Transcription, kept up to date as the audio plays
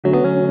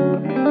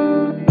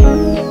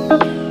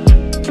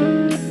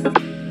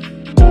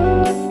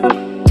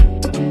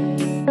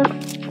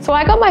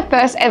my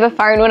first ever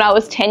phone when I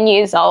was 10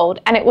 years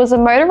old, and it was a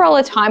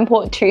Motorola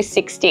Timeport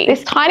 260,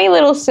 this tiny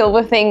little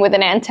silver thing with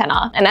an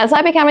antenna. And as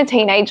I became a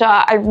teenager,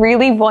 I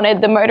really wanted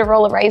the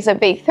Motorola Razr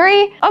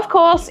V3, of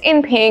course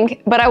in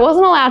pink, but I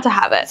wasn't allowed to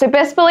have it. So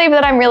best believe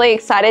that I'm really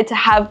excited to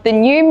have the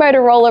new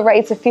Motorola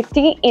Razr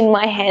 50 in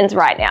my hands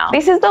right now.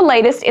 This is the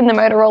latest in the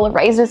Motorola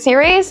Razr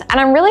series, and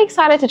I'm really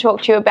excited to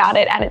talk to you about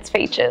it and its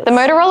features. The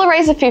Motorola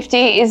Razr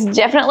 50 is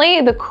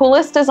definitely the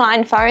coolest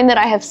design phone that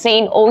I have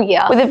seen all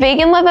year, with a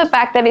vegan leather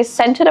back that is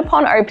centered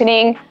upon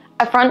opening,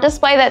 a front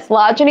display that's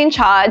large and in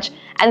charge,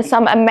 and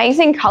some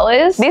amazing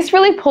colors. This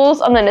really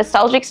pulls on the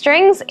nostalgic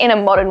strings in a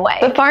modern way.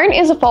 The phone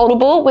is a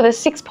foldable with a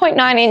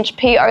 6.9-inch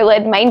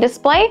POLED main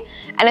display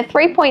and a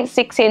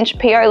 3.6-inch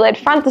POLED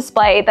front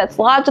display that's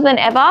larger than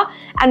ever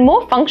and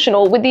more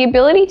functional, with the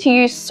ability to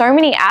use so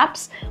many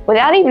apps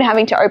without even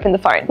having to open the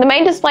phone. The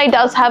main display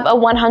does have a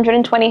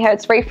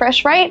 120Hz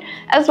refresh rate,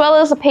 as well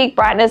as a peak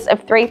brightness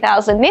of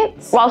 3000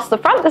 nits, whilst the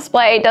front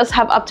display does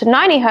have up to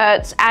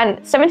 90Hz and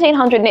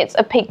 1700 nits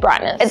of peak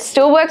brightness. It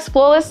still works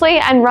flawlessly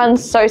and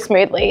runs so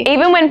smoothly.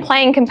 Even when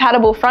playing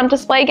compatible front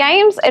display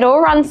games, it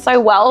all runs so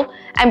well,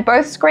 and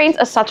both screens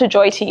are such a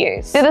joy to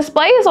use. The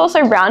display is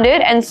also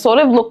rounded and sort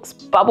of looks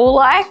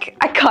bubble-like.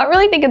 I can't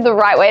really think of the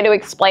right way to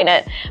explain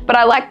it, but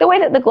I like the way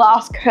that the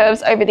glass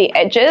curves over the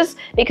edges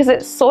because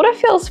it sort of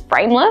feels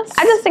frameless.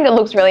 I just think it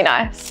looks really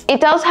nice.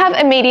 It does have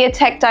a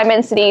MediaTek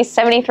Dimensity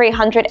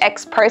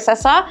 7300X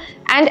processor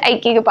and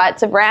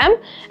 8GB of RAM,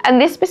 and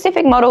this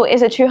specific model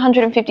is a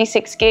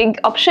 256GB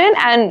option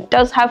and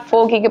does have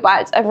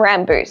 4GB of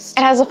RAM boost.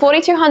 It has a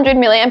 4200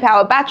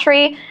 mAh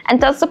battery and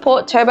does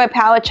support turbo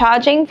power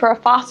charging for a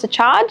faster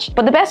charge,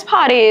 but the best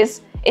part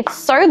is it's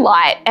so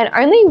light and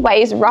only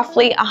weighs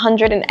roughly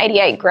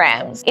 188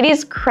 grams. It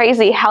is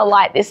crazy how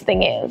light this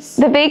thing is.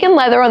 The vegan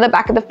leather on the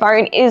back of the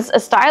phone is a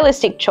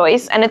stylistic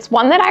choice, and it's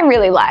one that I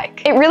really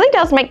like. It really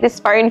does make this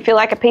phone feel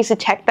like a piece of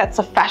tech that's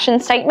a fashion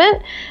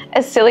statement,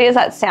 as silly as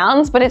that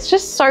sounds, but it's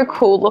just so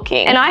cool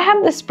looking. And I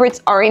have the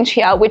Spritz Orange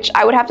here, which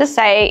I would have to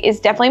say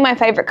is definitely my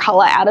favorite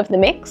color out of the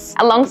mix,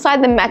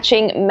 alongside the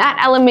matching matte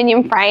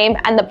aluminium frame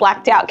and the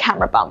blacked out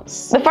camera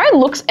bumps. The phone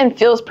looks and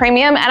feels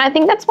premium, and I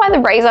think that's why the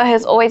Razr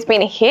has always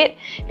been a hit,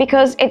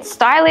 because it's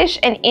stylish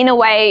and in a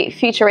way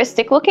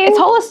futuristic looking. Its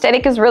whole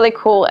aesthetic is really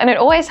cool, and it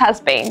always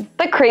has been.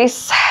 The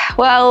crease,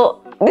 well,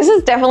 this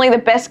is definitely the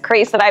best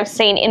crease that I've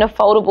seen in a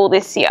foldable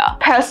this year,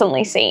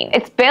 personally seen.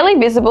 It's barely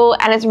visible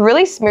and it's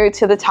really smooth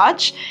to the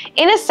touch,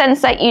 in a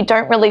sense that you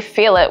don't really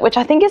feel it, which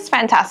I think is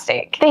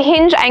fantastic. The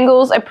hinge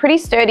angles are pretty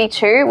sturdy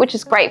too, which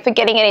is great for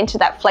getting it into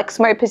that flex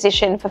mode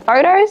position for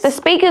photos. The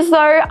speakers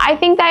though, I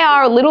think they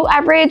are a little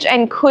average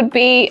and could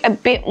be a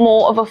bit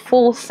more of a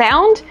full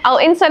sound. I'll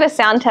insert a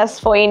sound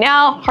test for you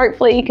now.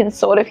 Hopefully you can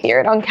sort of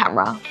hear it on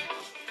camera.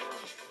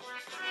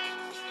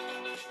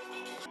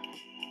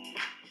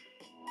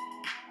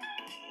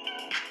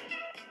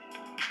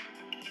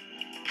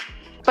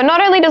 But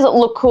not only does it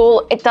look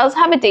cool, it does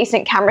have a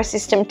decent camera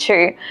system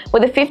too,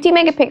 with a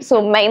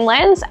 50MP main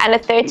lens and a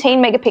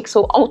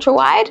 13MP ultra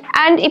wide.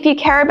 And if you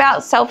care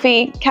about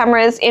selfie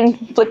cameras in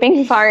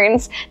flipping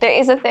phones, there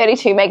is a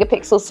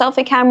 32MP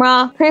selfie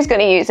camera. Who's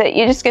going to use it?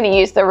 You're just going to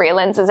use the rear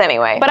lenses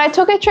anyway. But I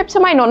took a trip to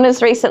my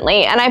nonna's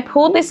recently and I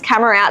pulled this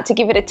camera out to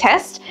give it a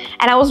test,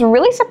 and I was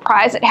really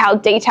surprised at how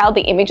detailed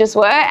the images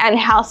were and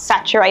how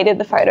saturated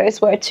the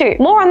photos were too.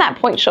 More on that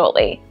point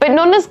shortly. But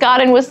nonna's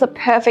garden was the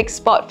perfect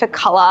spot for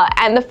color,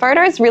 and the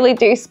photos really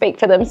do speak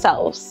for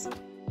themselves.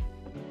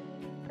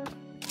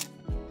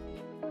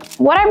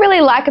 What I really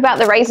like about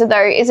the Razr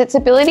though is its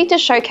ability to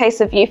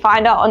showcase a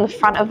viewfinder on the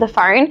front of the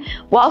phone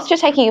whilst you're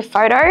taking a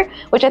photo,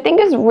 which I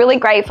think is really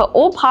great for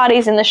all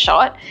parties in the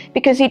shot,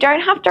 because you don't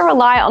have to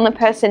rely on the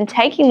person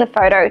taking the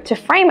photo to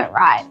frame it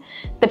right.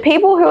 The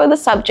people who are the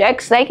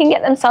subjects, they can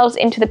get themselves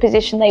into the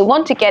position they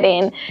want to get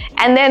in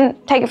and then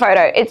take a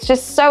photo. It's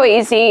just so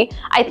easy.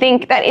 I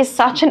think that is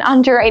such an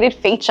underrated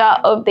feature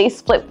of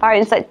these flip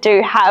phones that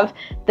do have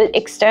the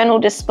external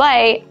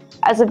display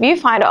as a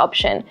viewfinder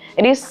option.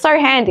 It is so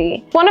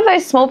handy. One of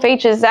those small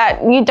features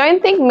that you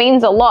don't think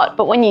means a lot,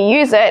 but when you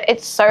use it,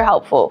 it's so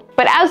helpful.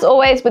 But as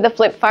always with a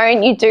flip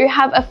phone, you do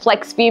have a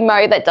flex view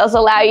mode that does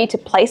allow you to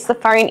place the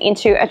phone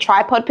into a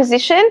tripod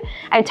position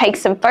and take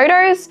some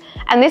photos.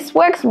 And this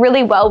works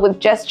really well with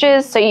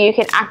gestures, so you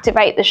can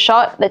activate the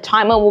shot, the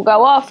timer will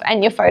go off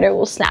and your photo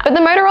will snap. But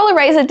the Motorola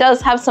Razr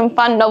does have some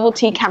fun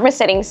novelty camera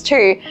settings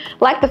too,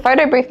 like the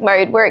photo booth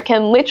mode, where it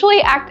can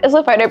literally act as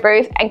a photo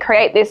booth and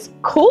create this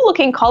cool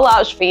looking collage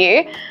for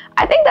you.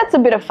 I think that's a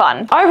bit of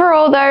fun.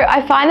 Overall though,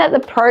 I find that the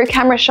pro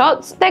camera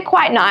shots, they're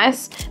quite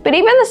nice, but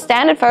even the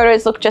standard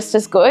photos look just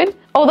as good.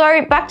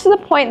 Although, back to the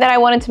point that I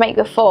wanted to make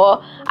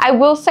before, I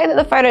will say that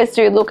the photos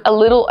do look a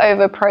little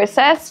over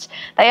processed.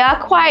 They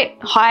are quite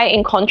high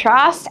in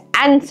contrast,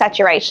 and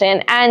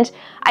saturation, and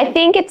I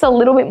think it's a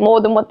little bit more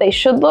than what they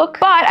should look,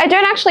 but I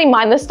don't actually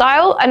mind the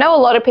style. I know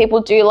a lot of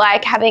people do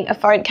like having a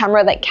phone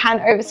camera that can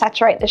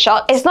oversaturate the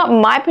shot. It's not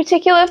my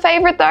particular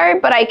favorite though,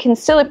 but I can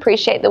still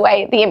appreciate the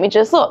way the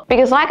images look,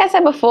 because like I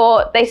said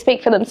before, they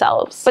speak for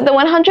themselves. But the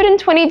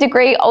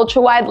 120-degree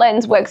ultra-wide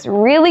lens works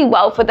really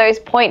well for those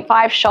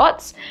 0.5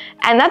 shots,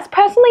 and that's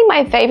personally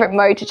my favorite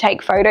mode to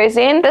take photos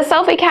in. The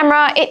selfie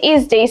camera, it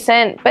is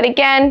decent, but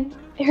again,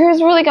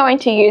 who's really going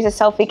to use a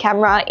selfie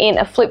camera in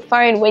a flip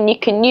phone when you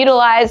can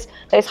utilize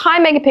those high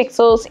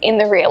megapixels in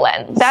the rear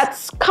lens?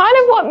 That's kind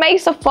of what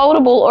makes a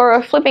foldable or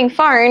a flipping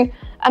phone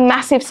a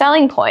massive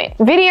selling point.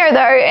 Video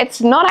though,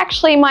 it's not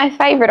actually my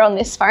favorite on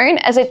this phone,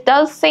 as it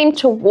does seem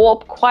to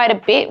warp quite a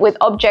bit with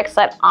objects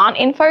that aren't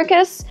in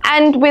focus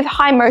and with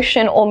high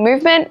motion or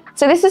movement.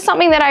 So this is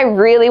something that I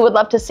really would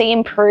love to see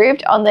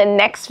improved on the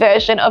next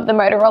version of the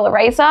Motorola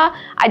Razr.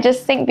 I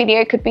just think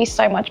video could be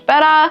so much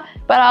better,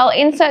 but I'll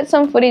insert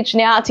some footage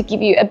now to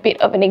give you a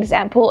bit of an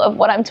example of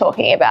what I'm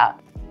talking about.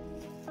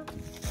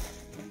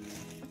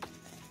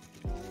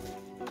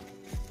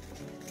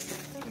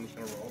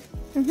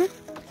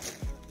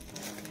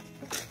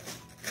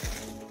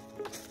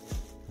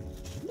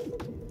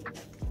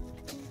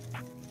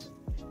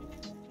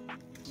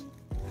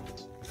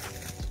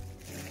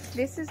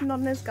 This is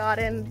Nonna's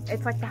garden.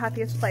 It's like the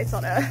happiest place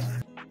on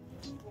earth.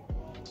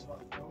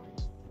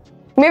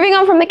 Moving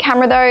on from the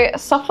camera though,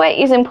 software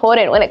is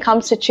important when it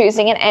comes to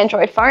choosing an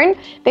Android phone,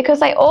 because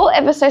they all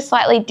ever so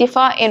slightly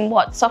differ in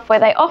what software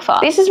they offer.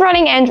 This is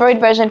running Android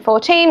version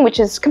 14, which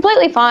is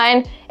completely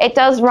fine. It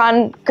does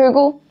run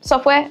Google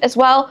software as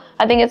well.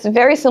 I think it's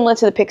very similar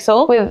to the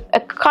Pixel with a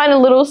kind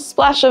of little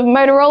splash of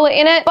Motorola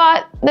in it,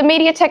 but the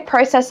MediaTek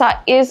processor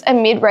is a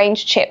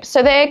mid-range chip,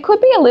 so there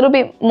could be a little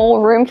bit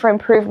more room for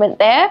improvement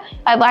there.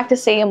 I'd like to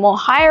see a more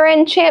higher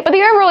end chip, but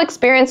the overall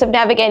experience of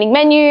navigating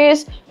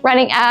menus,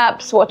 running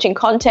apps, watching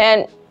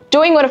content,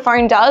 doing what a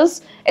phone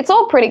does, it's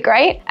all pretty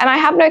great, and I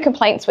have no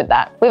complaints with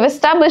that. We've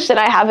established that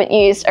I haven't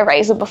used a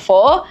Razr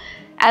before,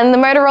 and the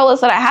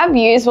Motorola's that I have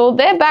used, well,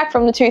 they're back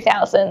from the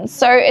 2000s.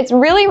 So it's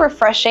really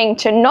refreshing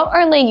to not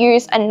only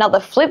use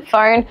another flip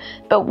phone,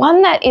 but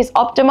one that is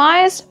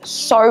optimized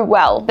so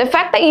well. The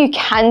fact that you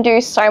can do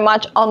so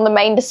much on the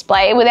main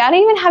display without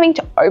even having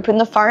to open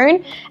the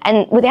phone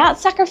and without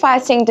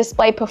sacrificing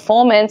display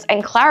performance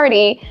and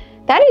clarity,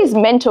 that is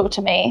mental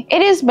to me.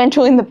 It is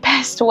mental in the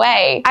best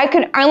way. I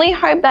can only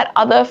hope that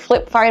other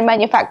flip phone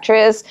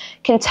manufacturers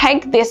can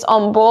take this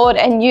on board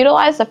and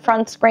utilize the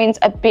front screens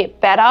a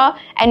bit better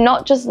and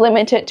not just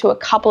limit it to a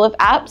couple of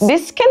apps.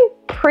 This can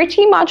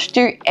pretty much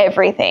do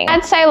everything.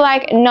 I'd say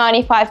like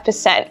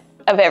 95%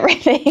 of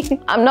everything.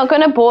 I'm not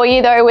going to bore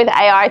you though with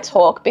AI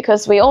talk,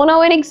 because we all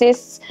know it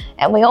exists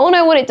and we all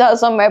know what it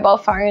does on mobile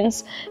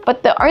phones.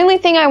 But the only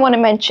thing I want to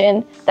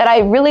mention that I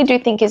really do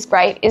think is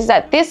great is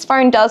that this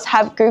phone does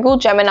have Google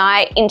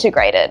Gemini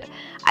integrated.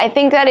 I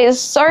think that is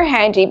so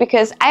handy,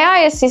 because AI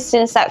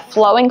assistants that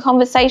flow in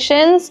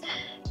conversations,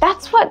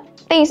 that's what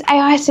these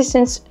AI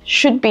assistants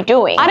should be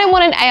doing. I don't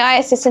want an AI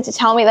assistant to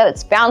tell me that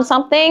it's found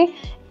something,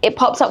 it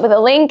pops up with a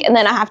link, and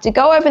then I have to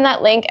go open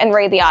that link and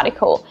read the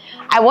article.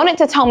 I want it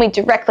to tell me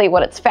directly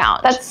what it's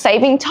found. That's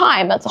saving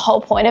time. That's the whole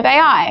point of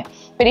AI.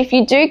 But if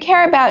you do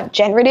care about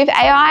generative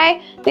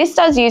AI, this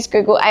does use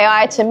Google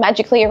AI to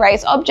magically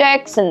erase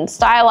objects and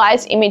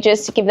stylize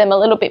images to give them a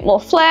little bit more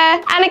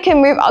flair, and it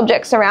can move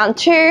objects around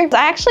too.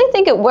 I actually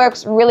think it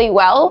works really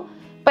well.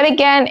 But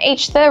again,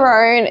 each their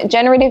own.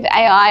 Generative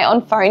AI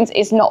on phones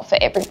is not for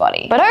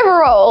everybody. But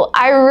overall,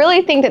 I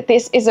really think that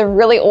this is a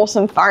really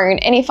awesome phone.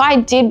 And if I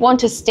did want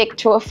to stick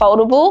to a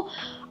foldable,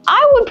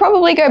 I would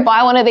probably go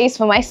buy one of these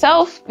for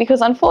myself, because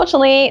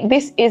unfortunately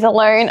this is a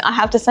loan. I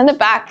have to send it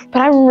back, but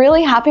I'm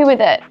really happy with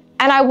it.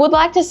 And I would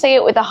like to see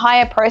it with a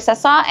higher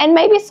processor and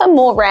maybe some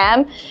more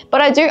RAM,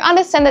 but I do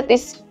understand that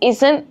this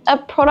isn't a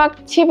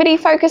productivity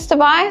focused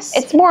device.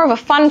 It's more of a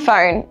fun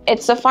phone.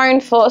 It's a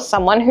phone for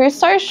someone who's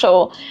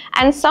social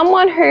and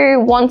someone who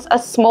wants a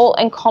small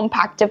and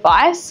compact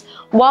device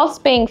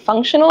whilst being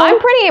functional. I'm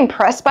pretty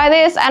impressed by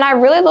this, and I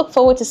really look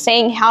forward to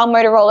seeing how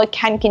Motorola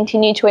can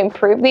continue to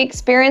improve the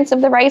experience of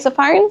the Razr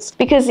phones,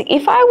 because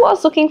if I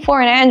was looking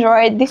for an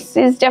Android, this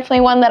is definitely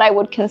one that I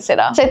would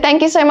consider. So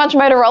thank you so much,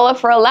 Motorola,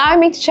 for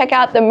allowing me to check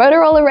out the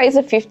Motorola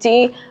Razr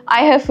 50.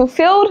 I have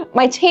fulfilled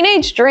my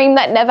teenage dream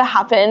that never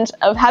happened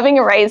of having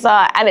a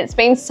Razr, and it's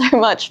been so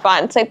much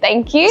fun, so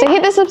thank you. So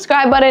hit the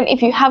subscribe button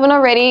if you haven't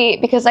already,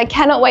 because I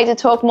cannot wait to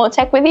talk more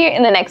tech with you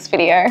in the next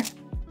video.